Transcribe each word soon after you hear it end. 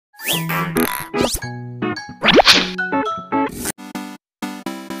Which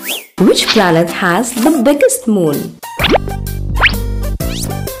planet has the biggest moon?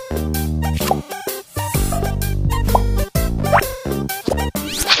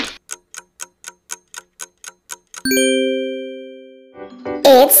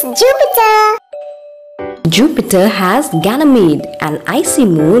 It's Jupiter. Jupiter has Ganymade, an icy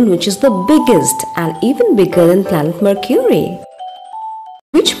moon which is the biggest and even bigger than planet Mercury.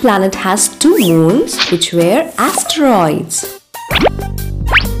 Which planet has two moons which were asteroids?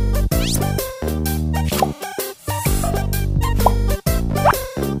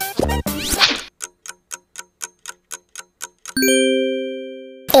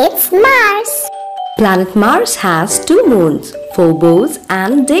 It's Mars. Planet Mars has two moons, Phobos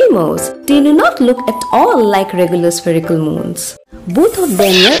and Deimos. They do not look at all like regular spherical moons. Both of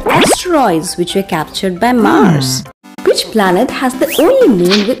them were asteroids which were captured by Mars. Which planet has the only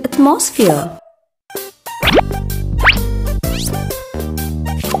moon with atmosphere?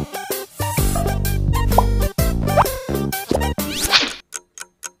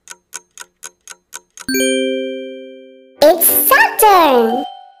 It's Saturn.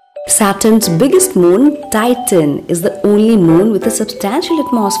 Saturn's biggest moon, Titan, is the only moon with a substantial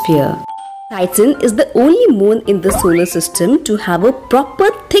atmosphere. Titan is the only moon in the solar system to have a proper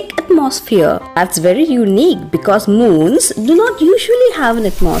thick atmosphere. That's very unique because moons do not usually have an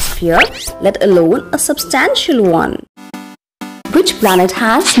atmosphere, let alone a substantial one. Which planet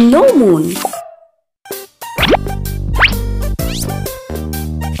has no moon?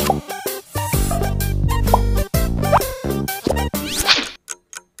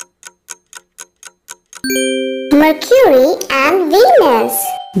 Mercury and Venus.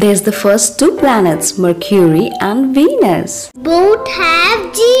 There's the first two planets, Mercury and Venus. Both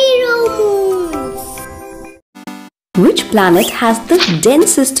have 0 moons. Which planet has the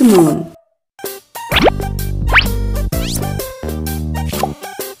densest moon?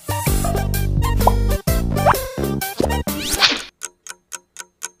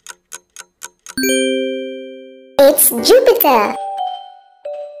 It's Jupiter.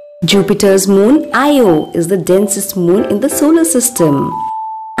 Jupiter's moon Io is the densest moon in the solar system.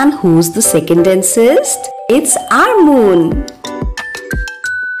 And who's the second densest? It's our moon.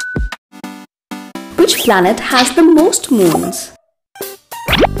 Which planet has the most moons?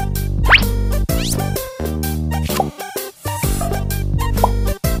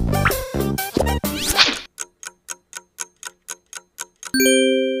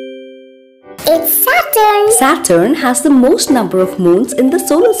 It's Saturn. Saturn has the most number of moons in the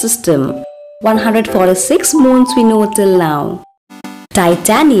solar system. 146 moons we know till now.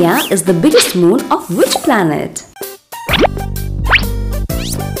 Titania is the biggest moon of which planet?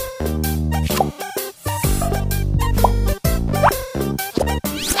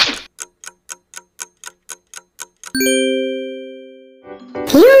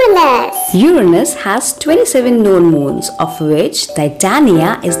 Uranus. Uranus has 27 known moons, of which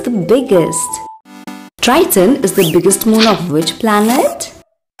Titania is the biggest. Triton is the biggest moon of which planet?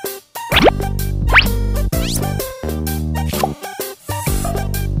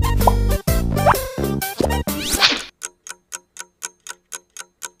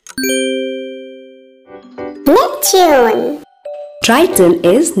 Neptune. Triton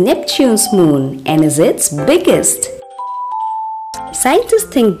is Neptune's moon and is its biggest. Scientists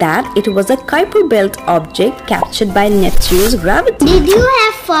think that it was a Kuiper belt object captured by Neptune's gravity. Did you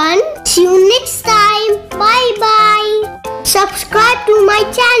have fun? See you next time. Bye bye. Subscribe to my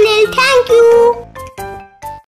channel. Thank you.